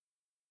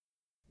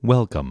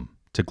Welcome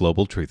to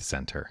Global Truth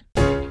Center.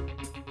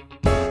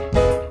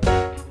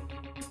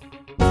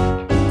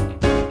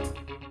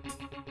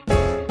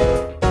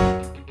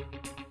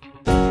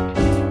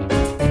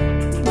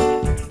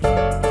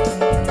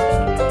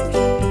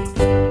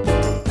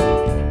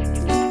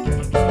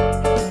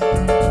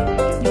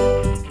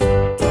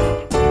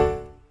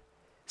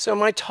 So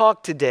my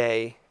talk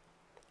today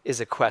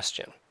is a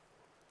question.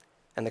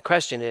 And the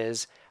question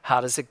is, how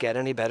does it get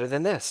any better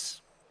than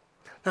this?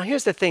 Now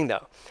here's the thing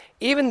though.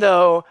 Even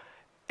though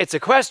it's a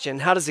question,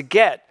 how does it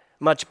get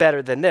much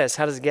better than this?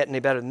 How does it get any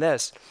better than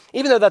this?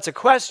 Even though that's a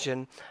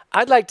question,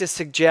 I'd like to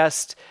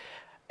suggest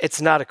it's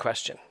not a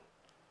question,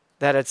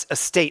 that it's a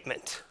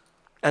statement,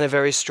 and a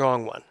very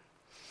strong one.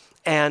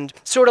 And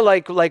sort of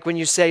like when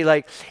you say,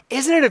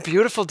 isn't it a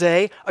beautiful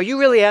day? Are you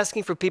really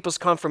asking for people's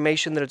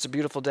confirmation that it's a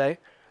beautiful day?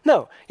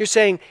 No, you're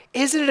saying,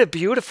 isn't it a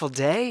beautiful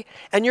day?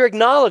 And you're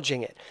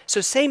acknowledging it. So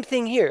same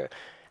thing here.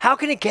 How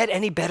can it get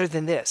any better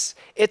than this?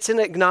 It's an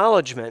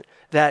acknowledgement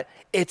that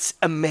it's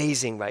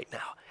amazing right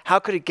now. How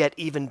could it get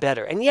even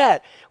better? And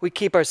yet, we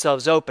keep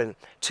ourselves open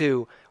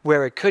to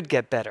where it could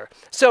get better.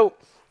 So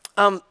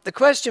the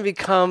question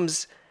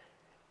becomes,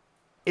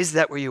 is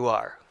that where you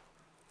are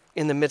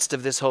in the midst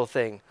of this whole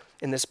thing?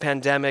 In this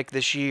pandemic,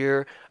 this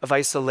year of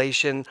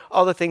isolation,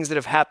 all the things that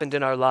have happened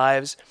in our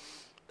lives?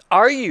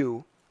 Are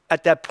you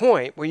at that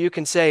point where you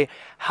can say,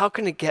 how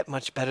can it get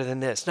much better than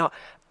this? Now,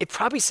 it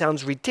probably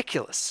sounds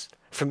ridiculous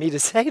for me to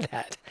say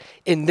that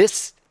in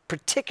this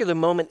particular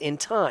moment in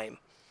time.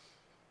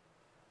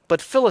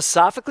 But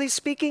philosophically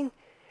speaking,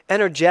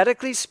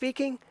 energetically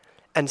speaking,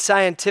 and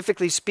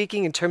scientifically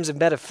speaking in terms of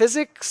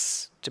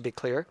metaphysics, to be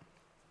clear,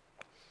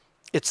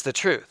 it's the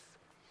truth.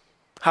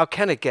 How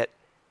can it get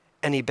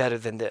any better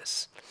than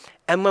this?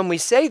 And when we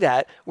say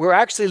that, we're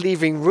actually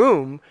leaving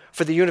room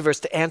for the universe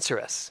to answer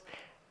us.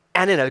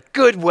 And in a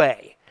good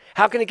way.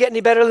 How can it get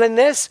any better than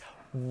this?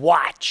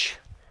 Watch.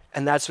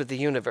 And that's what the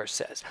universe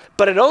says.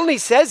 But it only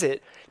says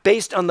it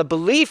based on the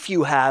belief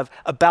you have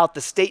about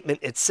the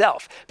statement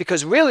itself.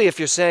 Because really, if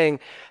you're saying,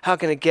 how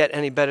can it get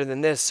any better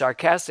than this,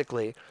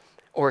 sarcastically,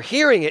 or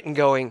hearing it and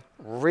going,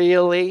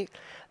 really?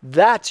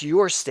 That's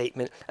your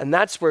statement, and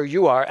that's where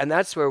you are, and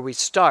that's where we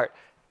start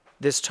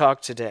this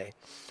talk today.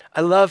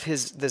 I love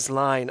this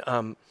line,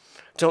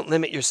 don't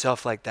limit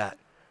yourself like that.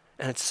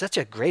 And it's such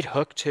a great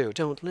hook, too.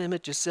 Don't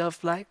limit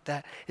yourself like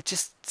that. It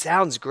just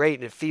sounds great,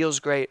 and it feels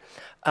great.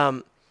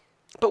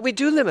 But we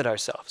do limit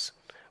ourselves.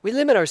 We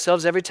limit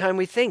ourselves every time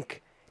we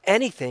think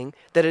anything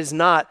that is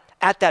not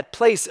at that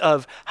place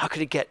of, how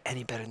could it get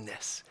any better than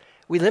this?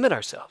 We limit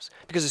ourselves.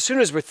 Because as soon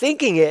as we're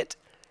thinking it,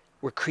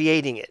 we're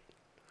creating it.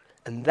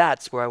 And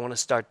that's where I want to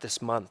start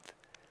this month.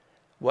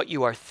 What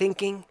you are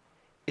thinking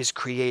is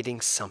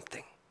creating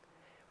something.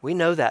 We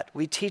know that.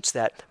 We teach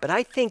that. But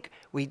I think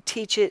we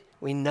teach it,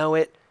 we know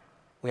it,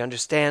 we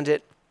understand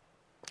it.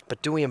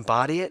 But do we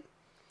embody it?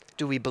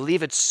 Do we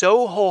believe it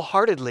so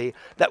wholeheartedly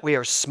that we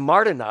are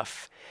smart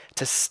enough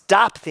to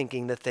stop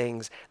thinking the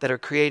things that are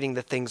creating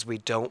the things we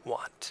don't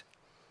want?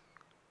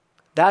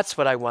 That's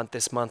what I want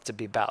this month to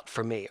be about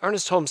for me.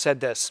 Ernest Holmes said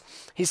this.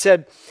 He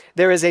said,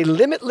 there is a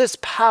limitless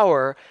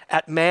power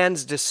at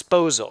man's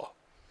disposal,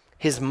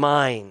 his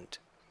mind,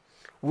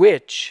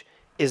 which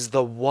is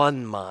the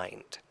one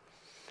mind.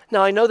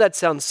 Now, I know that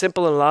sounds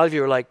simple, and a lot of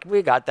you are like,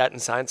 we got that in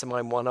Science of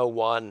Mind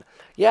 101.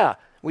 Yeah,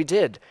 we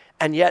did.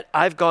 And yet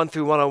I've gone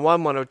through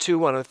 101, 102,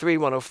 103,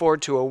 104,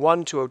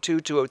 201, 202,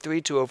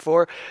 203,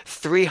 204,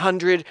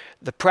 300,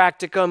 the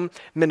practicum,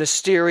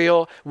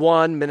 ministerial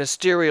 1,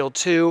 ministerial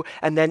 2,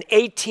 and then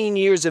 18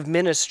 years of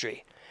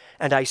ministry.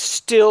 And I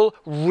still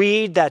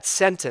read that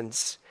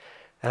sentence,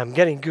 and I'm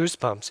getting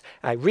goosebumps.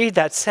 I read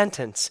that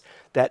sentence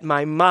that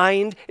my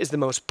mind is the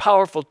most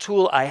powerful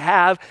tool I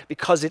have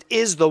because it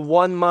is the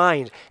one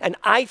mind. And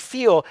I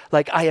feel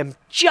like I am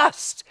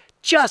just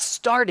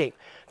starting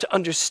to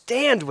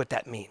understand what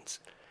that means.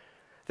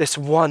 This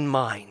one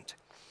mind.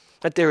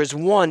 That there is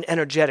one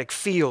energetic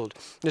field,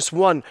 this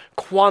one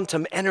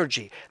quantum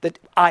energy that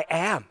I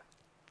am.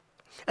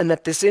 And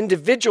that this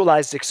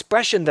individualized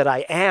expression that I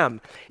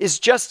am is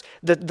just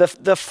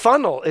the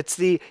funnel. It's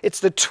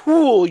the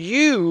tool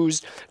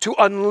used to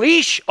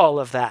unleash all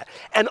of that.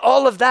 And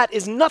all of that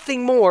is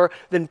nothing more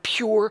than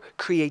pure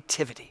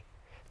creativity.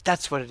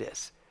 That's what it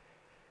is.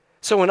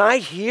 So when I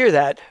hear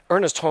that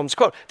Ernest Holmes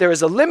quote, there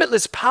is a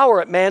limitless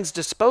power at man's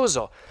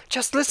disposal.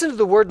 Just listen to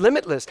the word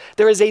limitless.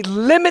 There is a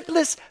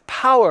limitless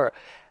power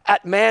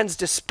at man's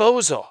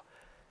disposal.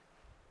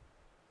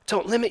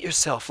 Don't limit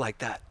yourself like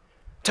that.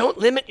 Don't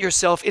limit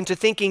yourself into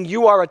thinking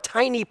you are a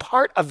tiny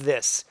part of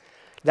this.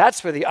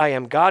 That's where the I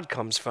am God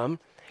comes from.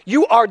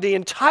 You are the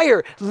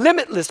entire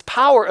limitless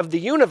power of the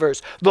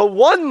universe. The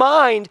one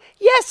mind,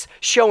 yes,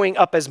 showing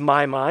up as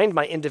my mind,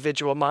 my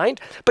individual mind.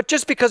 But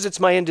just because it's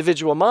my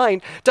individual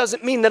mind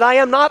doesn't mean that I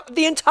am not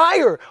the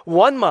entire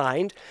one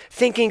mind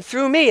thinking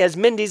through me, as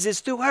Mindy's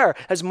is through her,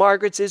 as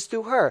Margaret's is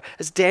through her,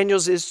 as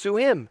Daniel's is through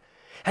him.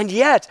 And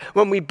yet,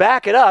 when we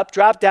back it up,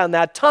 drop down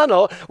that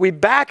tunnel, we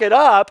back it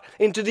up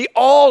into the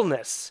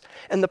allness.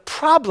 And the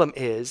problem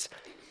is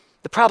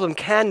The problem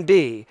can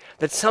be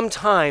that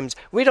sometimes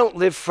we don't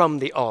live from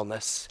the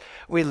allness.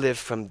 We live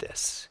from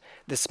this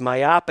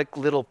myopic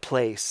little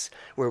place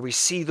where we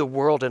see the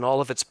world and all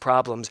of its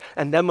problems.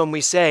 And then when we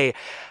say,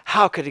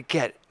 how could it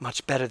get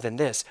much better than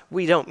this?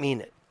 We don't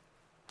mean it.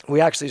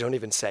 We actually don't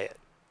even say it.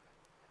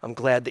 I'm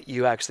glad that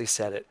you actually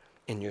said it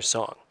in your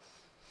song.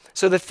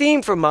 So the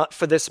theme for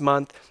this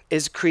month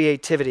is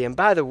creativity. And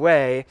by the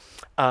way,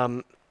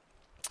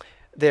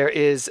 there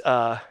is,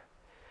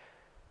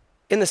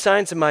 in the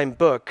Science of Mind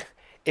book,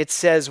 it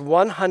says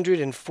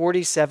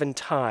 147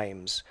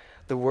 times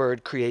the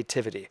word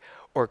creativity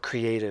or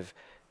creative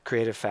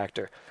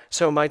factor.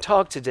 So my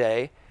talk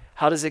today,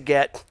 how does it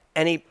get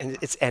any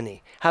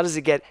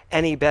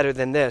better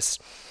than this?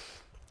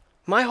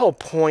 My whole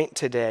point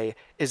today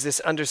is this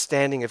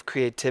understanding of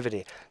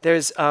creativity.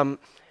 There's,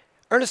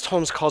 Ernest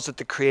Holmes calls it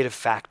the creative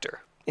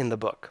factor in the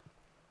book.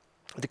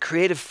 The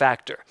creative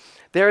factor.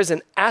 There is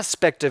an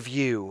aspect of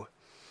you,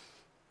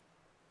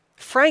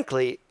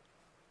 frankly,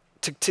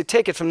 to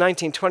take it from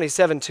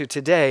 1927 to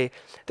today,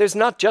 there's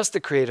not just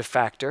the creative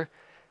factor,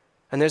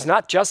 and there's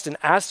not just an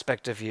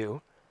aspect of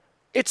you,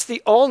 it's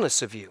the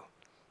allness of you.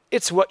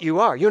 It's what you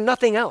are. You're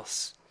nothing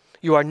else.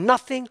 You are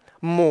nothing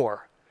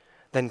more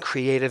than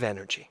creative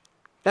energy.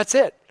 That's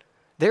it.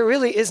 There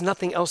really is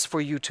nothing else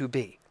for you to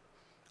be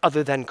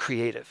other than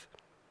creative.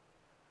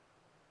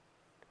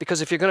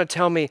 Because if you're going to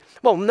tell me,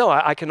 well, no,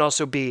 I can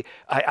also be,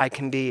 I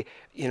can be,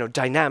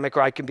 dynamic,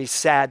 or I can be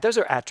sad. Those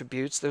are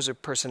attributes. Those are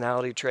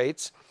personality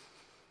traits.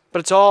 But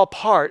it's all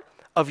part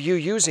of you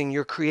using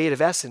your creative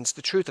essence,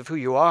 the truth of who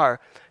you are,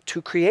 to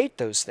create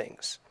those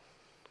things.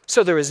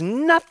 So there is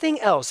nothing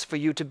else for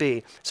you to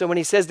be. So when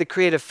he says the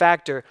creative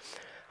factor,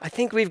 I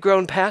think we've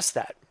grown past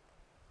that.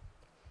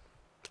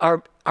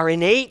 Our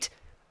innate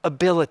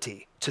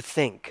ability to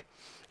think.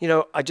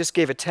 I just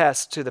gave a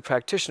test to the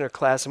practitioner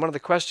class, and one of the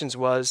questions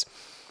was,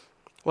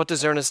 what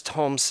does Ernest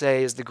Holmes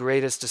say is the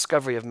greatest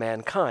discovery of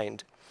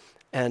mankind?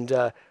 And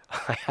I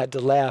had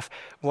to laugh.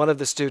 One of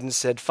the students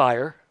said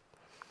fire.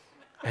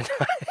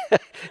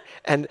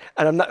 And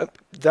I'm not,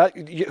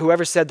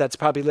 whoever said that's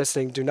probably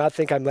listening, do not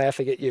think I'm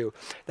laughing at you.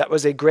 That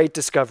was a great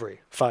discovery,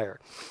 fire.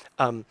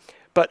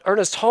 But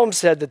Ernest Holmes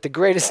said that the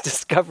greatest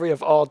discovery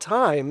of all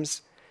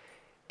times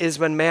is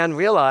when man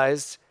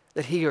realized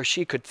that he or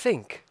she could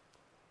think.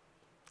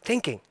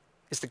 Thinking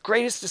is the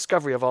greatest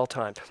discovery of all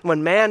time.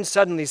 When man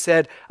suddenly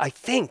said, I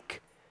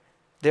think,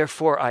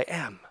 therefore I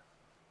am.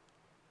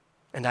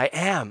 And I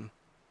am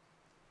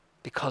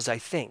because I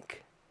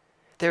think.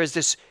 There is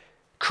this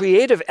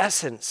creative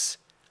essence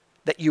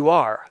that you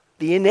are,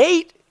 the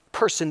innate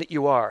person that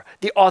you are,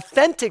 the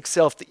authentic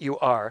self that you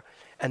are,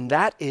 and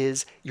that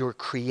is your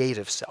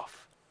creative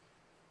self.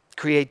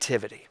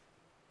 Creativity.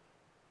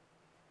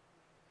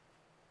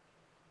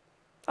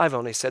 I've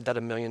only said that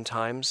 1,000,000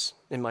 times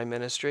in my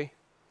ministry.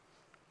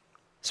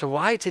 So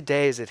why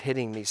today is it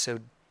hitting me so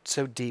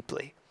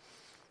deeply?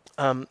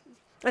 I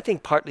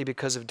think partly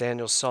because of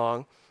Daniel's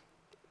song,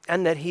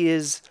 and that he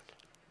is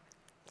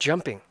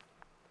jumping.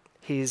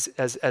 He's,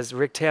 as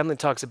Rick Tamlin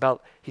talks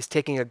about, he's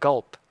taking a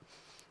gulp.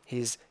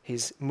 He's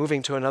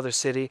moving to another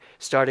city,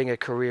 starting a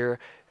career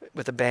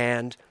with a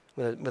band,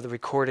 with a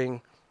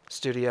recording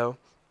studio.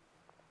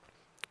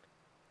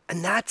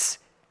 And that's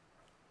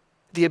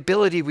the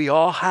ability we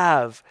all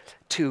have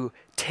to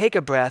take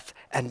a breath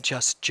and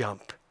just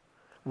jump.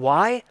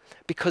 Why?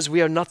 Because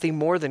we are nothing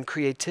more than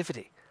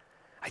creativity.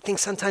 I think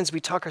sometimes we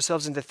talk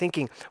ourselves into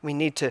thinking we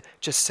need to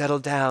just settle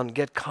down,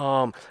 get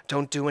calm,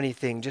 don't do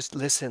anything, just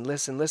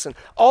listen.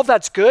 All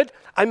that's good.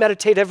 I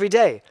meditate every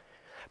day.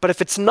 But if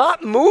it's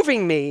not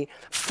moving me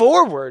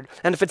forward,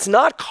 and if it's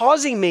not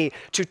causing me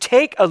to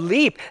take a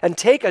leap and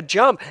take a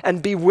jump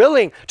and be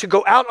willing to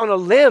go out on a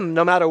limb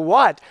no matter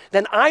what,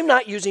 then I'm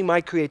not using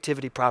my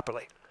creativity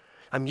properly.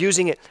 I'm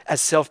using it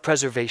as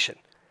self-preservation.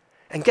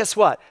 And guess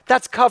what?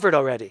 That's covered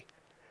already.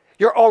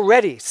 You're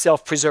already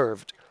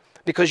self-preserved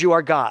because you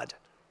are God.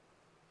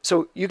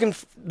 So you can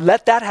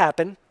let that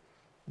happen.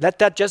 Let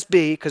that just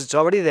be because it's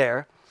already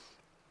there.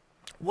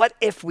 What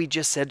if we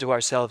just said to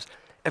ourselves,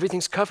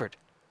 everything's covered.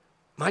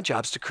 My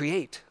job's to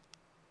create.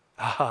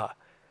 Aha.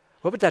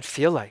 What would that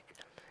feel like?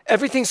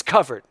 Everything's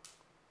covered.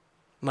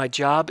 My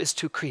job is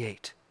to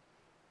create.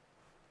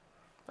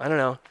 I don't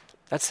know.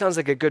 That sounds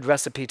like a good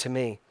recipe to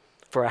me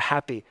for a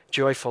happy,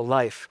 joyful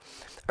life.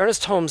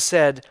 Ernest Holmes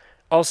said,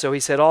 also, he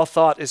said, all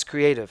thought is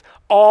creative.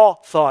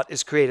 All thought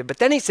is creative. But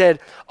then he said,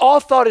 all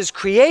thought is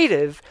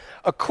creative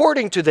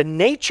according to the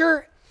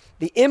nature,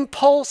 the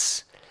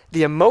impulse,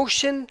 the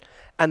emotion,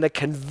 and the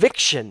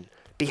conviction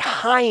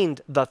behind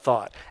the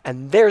thought.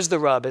 And there's the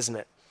rub, isn't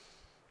it?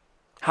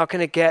 How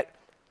can it get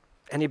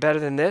any better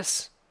than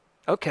this?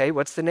 Okay,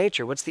 what's the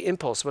nature? What's the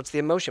impulse? What's the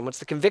emotion? What's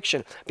the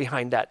conviction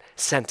behind that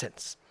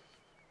sentence?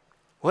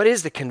 What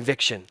is the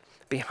conviction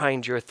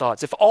behind your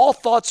thoughts? If all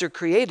thoughts are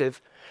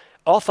creative,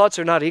 all thoughts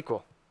are not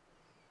equal.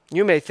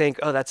 You may think,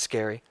 oh, that's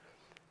scary.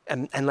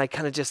 And like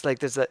kind of just like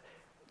there's a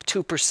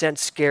 2%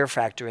 scare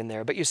factor in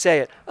there. But you say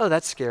it, oh,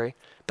 that's scary.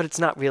 But it's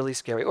not really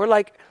scary. Or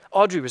like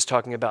Audrey was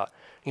talking about,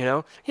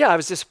 yeah, I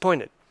was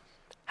disappointed.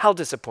 How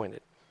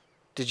disappointed?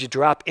 Did you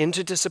drop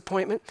into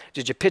disappointment?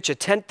 Did you pitch a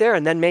tent there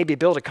and then maybe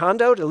build a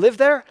condo to live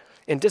there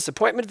in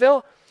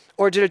Disappointmentville?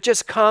 Or did it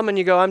just come and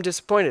you go, I'm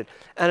disappointed,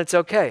 and it's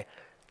okay?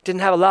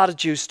 Didn't have a lot of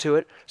juice to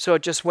it, so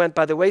it just went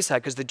by the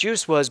wayside because the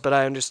juice was, but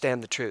I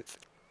understand the truth.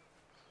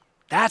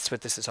 That's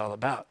what this is all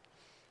about.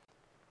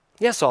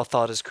 Yes, all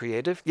thought is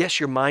creative. Yes,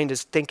 your mind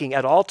is thinking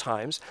at all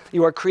times.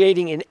 You are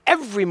creating in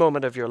every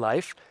moment of your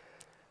life,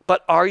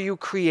 but are you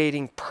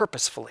creating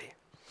purposefully?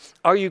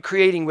 Are you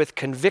creating with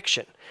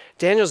conviction?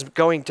 Daniel's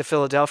going to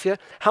Philadelphia.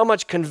 How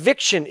much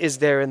conviction is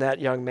there in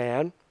that young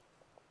man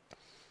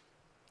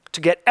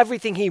to get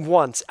everything he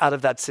wants out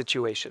of that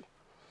situation?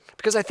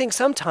 Because I think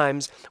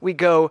sometimes we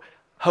go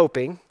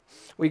hoping,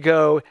 we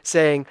go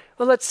saying,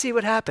 well, let's see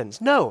what happens.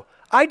 No,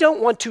 I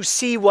don't want to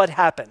see what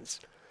happens.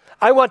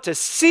 I want to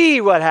see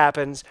what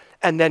happens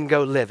and then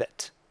go live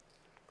it.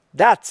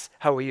 That's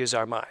how we use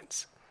our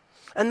minds.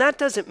 And that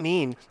doesn't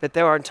mean that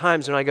there aren't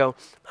times when I go,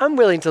 I'm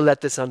willing to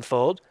let this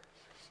unfold,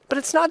 but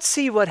it's not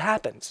see what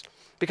happens,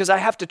 because I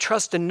have to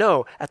trust and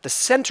know at the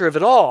center of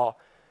it all,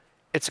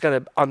 it's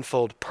going to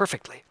unfold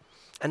perfectly.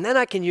 And then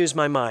I can use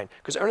my mind,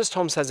 because Ernest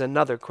Holmes has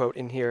another quote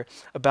in here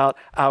about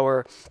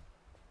our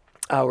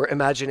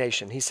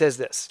imagination. He says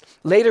this.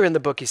 Later in the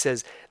book, he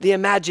says, the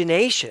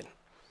imagination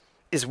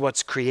is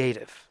what's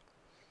creative.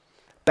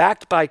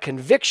 Backed by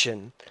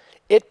conviction,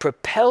 it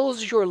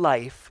propels your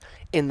life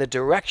in the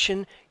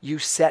direction you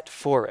set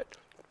for it.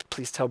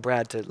 Please tell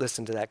Brad to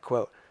listen to that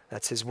quote.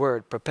 That's his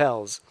word,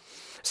 propels.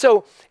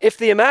 So if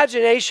the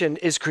imagination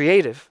is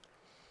creative,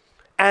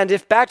 and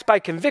if backed by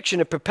conviction,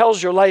 it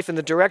propels your life in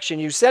the direction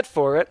you set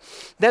for it,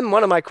 then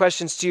one of my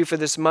questions to you for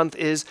this month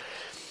is,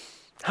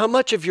 how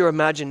much of your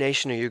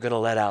imagination are you going to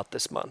let out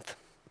this month?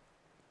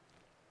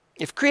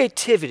 If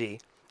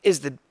creativity is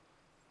the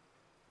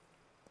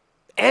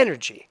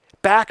energy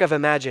back of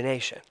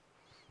imagination,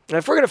 and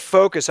if we're going to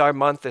focus our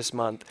month this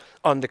month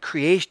on the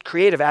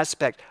creative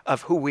aspect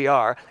of who we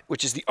are,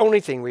 which is the only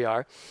thing we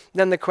are,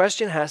 then the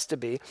question has to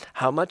be,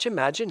 how much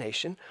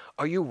imagination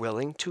are you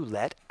willing to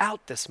let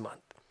out this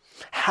month?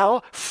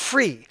 How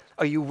free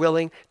are you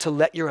willing to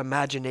let your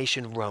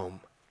imagination roam?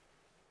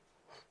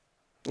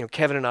 You know,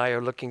 Kevin and I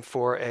are looking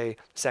for a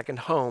second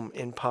home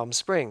in Palm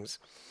Springs,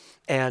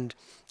 and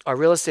our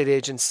real estate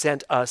agent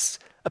sent us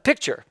a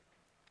picture.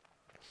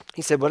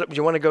 He said, "What, do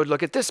you want to go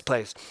look at this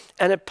place?"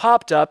 And it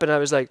popped up, and I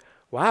was like,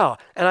 wow.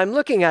 And I'm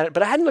looking at it,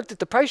 but I hadn't looked at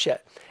the price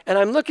yet. And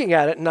I'm looking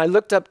at it, and I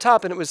looked up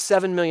top, and it was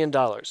 $7 million.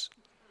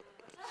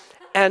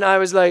 And I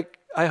was like,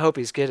 I hope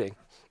he's kidding.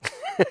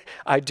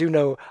 I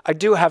do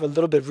have a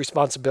little bit of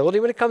responsibility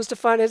when it comes to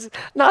finances.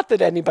 Not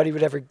that anybody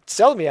would ever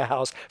sell me a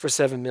house for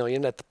 $7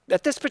 million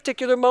at this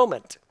particular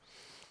moment.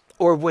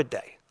 Or would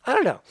they? I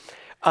don't know.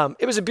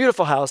 It was a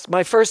beautiful house.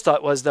 My first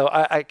thought was, though,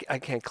 I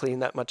can't clean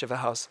that much of a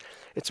house.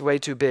 It's way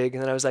too big.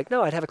 And then I was like,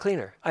 no, I'd have a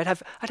cleaner. I'd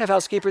have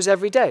housekeepers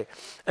every day.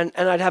 And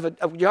I'd have a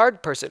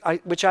yard person,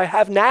 which I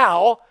have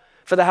now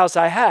for the house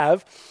I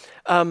have.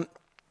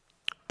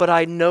 But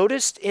I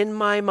noticed in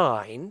my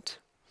mind,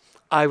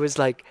 I was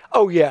like,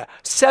 oh yeah,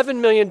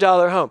 $7 million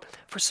home.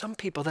 For some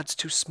people, that's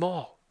too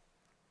small.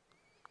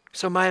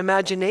 So my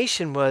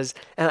imagination was,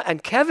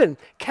 and Kevin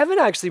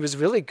actually was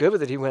really good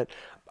with it. He went,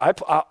 as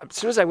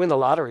soon as I win the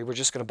lottery, we're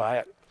just going to buy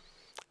it.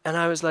 And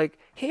I was like,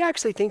 he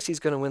actually thinks he's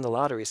going to win the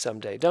lottery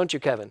someday. Don't you,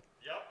 Kevin?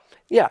 Yep.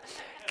 Yeah.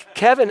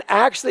 Kevin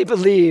actually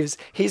believes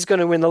he's going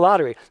to win the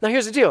lottery. Now,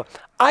 here's the deal.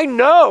 I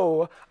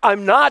know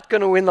I'm not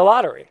going to win the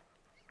lottery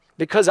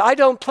because I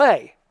don't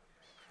play.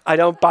 I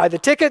don't buy the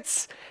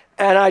tickets.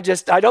 And I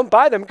don't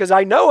buy them because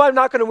I know I'm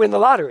not going to win the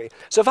lottery.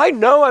 So if I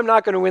know I'm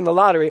not going to win the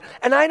lottery,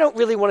 and I don't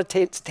really want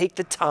to take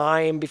the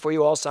time before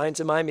you all sign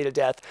to mind me to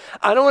death,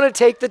 I don't want to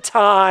take the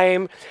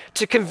time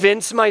to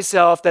convince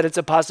myself that it's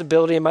a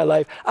possibility in my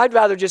life. I'd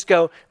rather just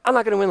go, I'm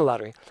not going to win the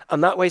lottery.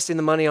 I'm not wasting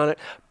the money on it.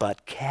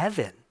 But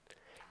Kevin,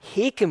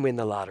 he can win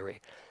the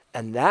lottery.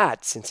 And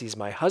that, since he's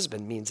my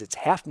husband, means it's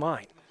half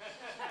mine.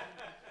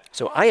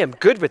 So I am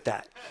good with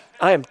that.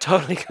 I am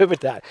totally good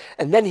with that.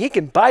 And then he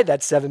can buy that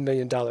 $7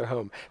 million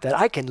home that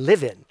I can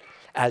live in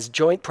as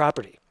joint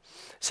property.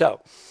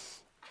 So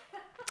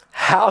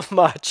how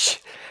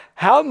much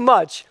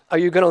are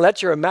you going to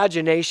let your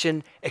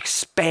imagination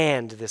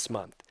expand this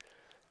month?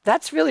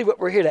 That's really what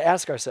we're here to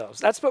ask ourselves.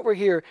 That's what we're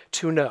here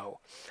to know.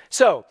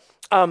 So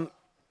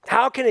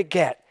how can it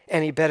get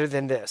any better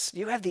than this?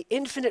 You have the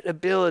infinite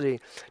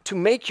ability to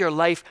make your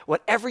life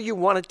whatever you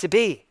want it to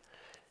be.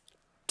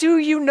 Do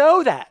you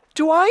know that?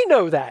 Do I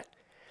know that?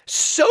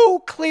 So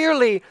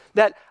clearly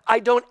that I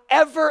don't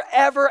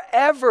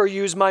ever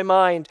use my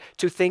mind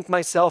to think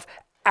myself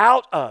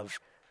out of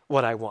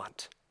what I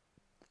want.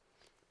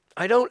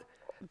 I don't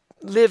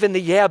live in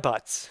the yeah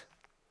buts.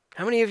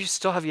 How many of you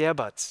still have yeah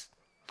buts?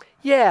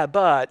 Yeah,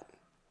 but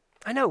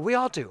I know we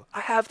all do.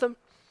 I have them.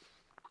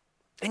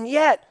 And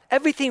yet,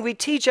 everything we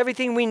teach,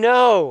 everything we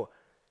know,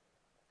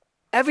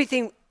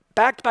 everything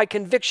backed by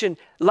conviction,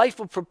 life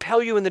will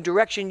propel you in the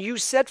direction you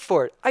set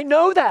for it. I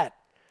know that.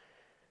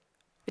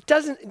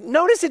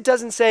 Notice it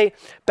doesn't say,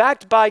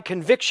 backed by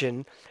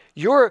conviction,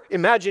 your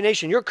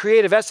imagination, your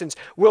creative essence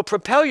will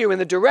propel you in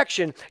the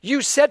direction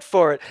you set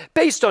for it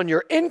based on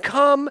your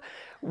income,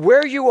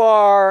 where you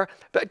are.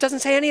 But it doesn't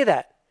say any of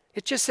that.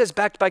 It just says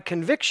backed by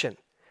conviction.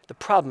 The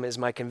problem is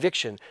my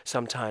conviction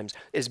sometimes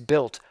is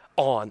built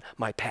on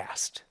my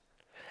past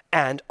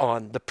and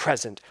on the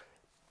present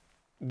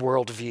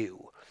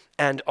worldview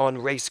and on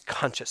race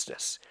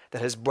consciousness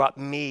that has brought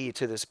me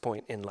to this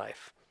point in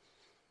life.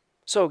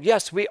 So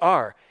yes, we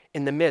are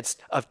in the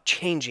midst of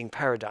changing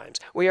paradigms.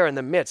 We are in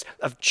the midst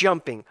of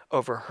jumping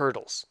over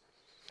hurdles.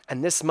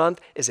 And this month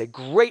is a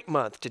great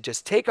month to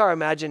just take our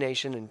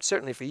imagination, and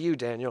certainly for you,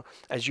 Daniel,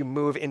 as you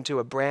move into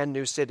a brand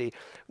new city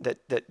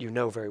that you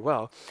know very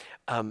well,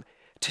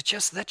 to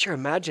just let your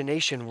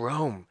imagination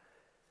roam.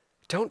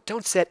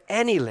 Don't set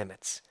any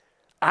limits.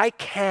 I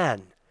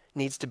can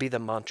needs to be the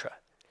mantra.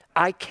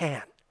 I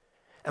can.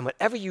 And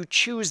whatever you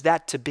choose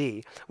that to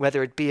be,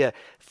 whether it be a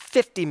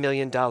 $50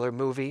 million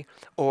movie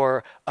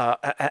or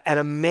an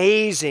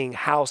amazing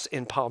house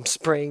in Palm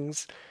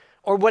Springs,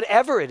 or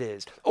whatever it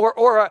is,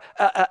 or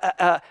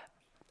a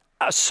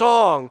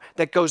song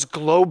that goes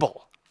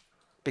global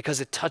because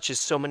it touches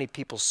so many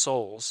people's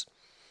souls,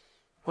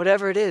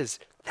 whatever it is,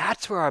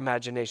 that's where our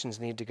imaginations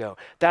need to go.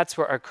 That's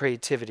where our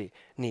creativity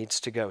needs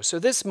to go. So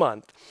this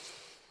month,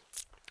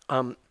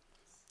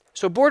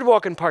 so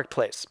Boardwalk and Park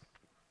Place.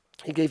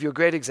 He gave you a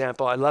great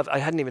example. I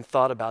hadn't even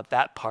thought about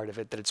that part of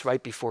it, that it's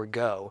right before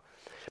go.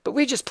 But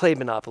we just played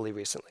Monopoly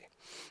recently.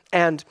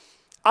 And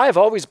I've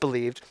always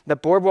believed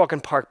that Boardwalk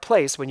and Park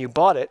Place, when you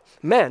bought it,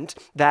 meant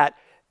that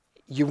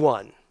you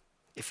won.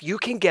 If you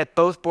can get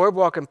both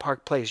Boardwalk and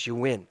Park Place, you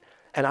win.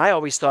 And I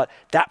always thought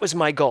that was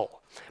my goal.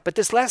 But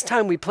this last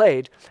time we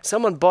played,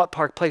 someone bought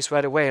Park Place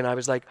right away, and I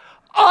was like,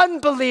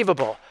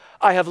 unbelievable.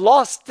 I have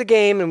lost the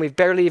game, and we've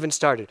barely even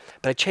started.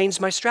 But I changed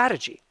my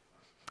strategy.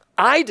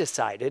 I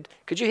decided,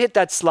 could you hit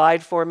that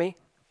slide for me?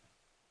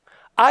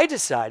 I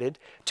decided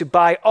to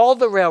buy all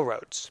the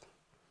railroads.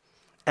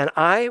 And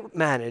I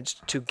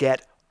managed to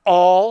get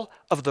all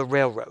of the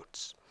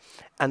railroads.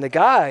 And the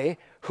guy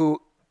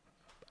who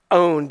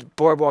owned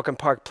Boardwalk and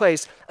Park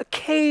Place,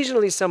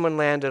 occasionally someone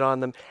landed on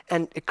them,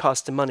 and it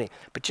cost him money.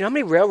 But you know how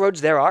many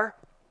railroads there are?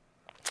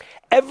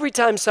 Every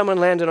time someone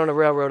landed on a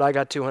railroad, I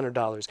got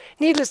 $200.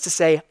 Needless to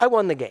say, I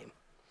won the game,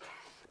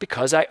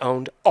 because I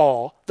owned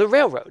all the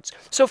railroads.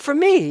 So for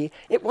me,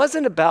 it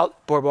wasn't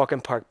about Boardwalk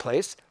and Park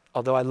Place,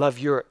 although I love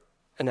your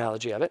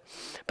analogy of it,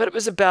 but it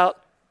was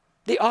about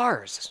the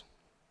R's.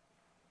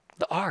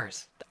 The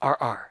R's, the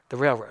RR, the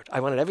railroad. I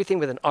wanted everything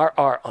with an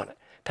RR on it.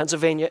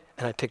 Pennsylvania,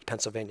 and I picked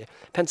Pennsylvania.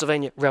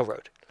 Pennsylvania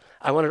Railroad.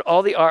 I wanted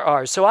all the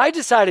RRs. So I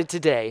decided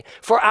today,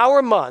 for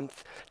our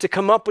month, to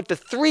come up with the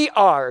 3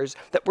 R's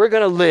that we're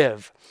going to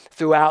live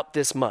throughout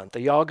this month. Are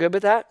you all good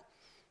with that?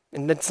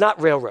 And it's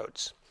not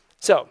railroads.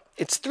 So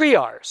it's 3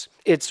 R's.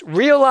 It's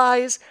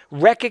realize,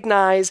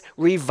 recognize,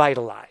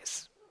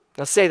 revitalize.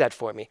 Now say that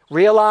for me.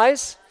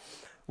 Realize,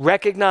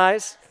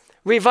 recognize,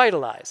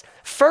 revitalize.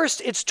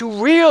 First, it's to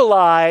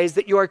realize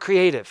that you are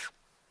creative.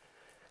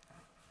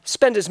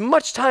 Spend as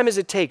much time as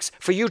it takes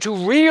for you to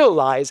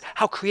realize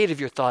how creative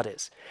your thought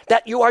is,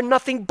 that you are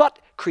nothing but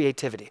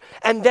creativity,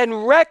 and then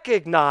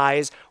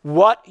recognize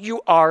what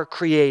you are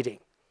creating,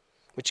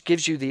 which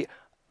gives you the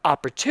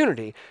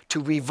opportunity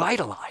to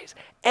revitalize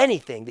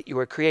anything that you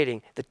are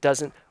creating that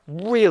doesn't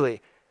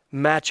really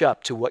match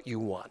up to what you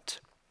want.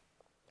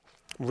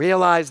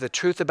 Realize the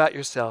truth about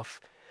yourself,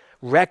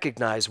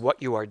 recognize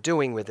what you are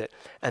doing with it,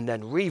 and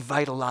then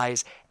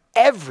revitalize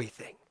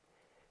everything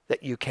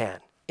that you can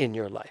in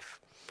your life.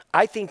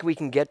 I think we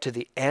can get to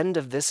the end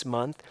of this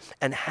month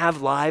and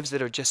have lives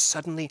that are just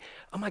suddenly,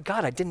 oh my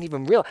God, I didn't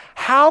even realize.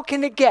 How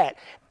can it get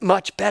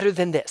much better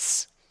than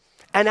this?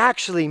 And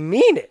actually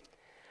mean it.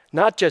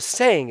 Not just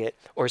saying it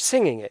or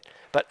singing it,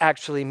 but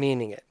actually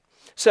meaning it.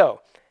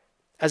 So,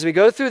 as we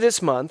go through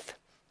this month,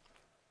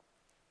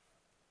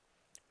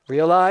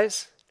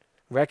 realize,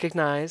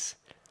 recognize,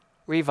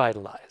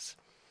 revitalize.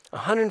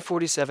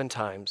 147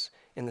 times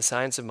in The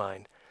Science of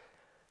Mind,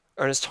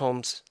 Ernest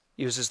Holmes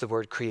uses the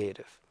word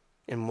creative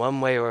in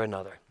one way or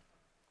another.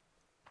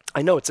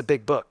 I know it's a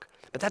big book,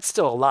 but that's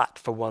still a lot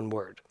for one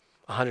word,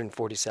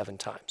 147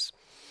 times.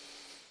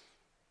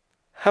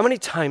 How many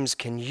times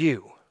can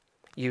you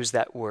use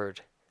that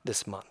word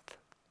this month?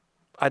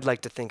 I'd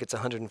like to think it's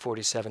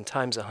 147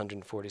 times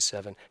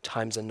 147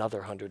 times another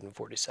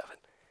 147.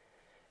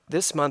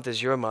 This month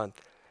is your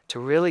month to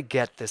really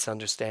get this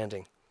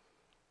understanding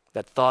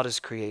that thought is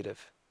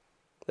creative,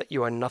 that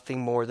you are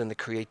nothing more than the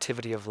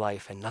creativity of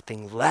life and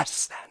nothing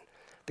less than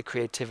the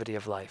creativity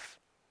of life.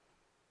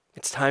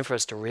 It's time for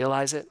us to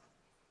realize it,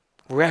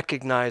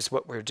 recognize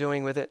what we're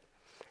doing with it,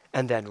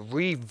 and then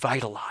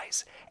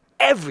revitalize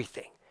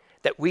everything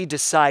that we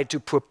decide to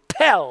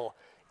propel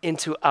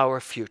into our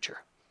future.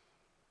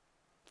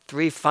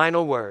 3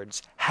 final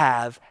words: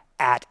 have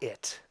at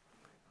it.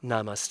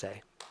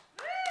 Namaste.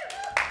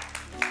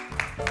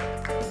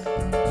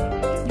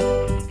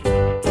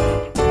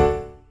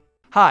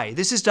 Hi,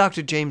 this is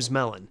Dr. James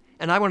Mellon,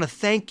 and I want to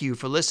thank you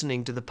for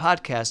listening to the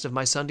podcast of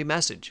My Sunday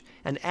Message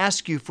and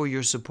ask you for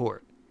your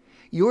support.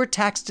 Your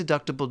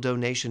tax-deductible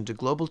donation to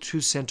Global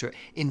Truth Center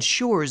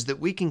ensures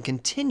that we can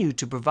continue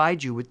to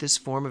provide you with this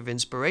form of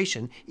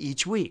inspiration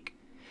each week.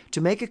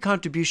 To make a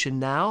contribution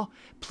now,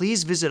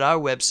 please visit our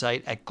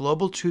website at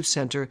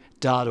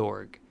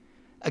globaltruthcenter.org.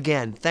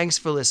 Again, thanks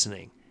for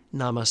listening.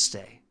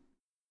 Namaste.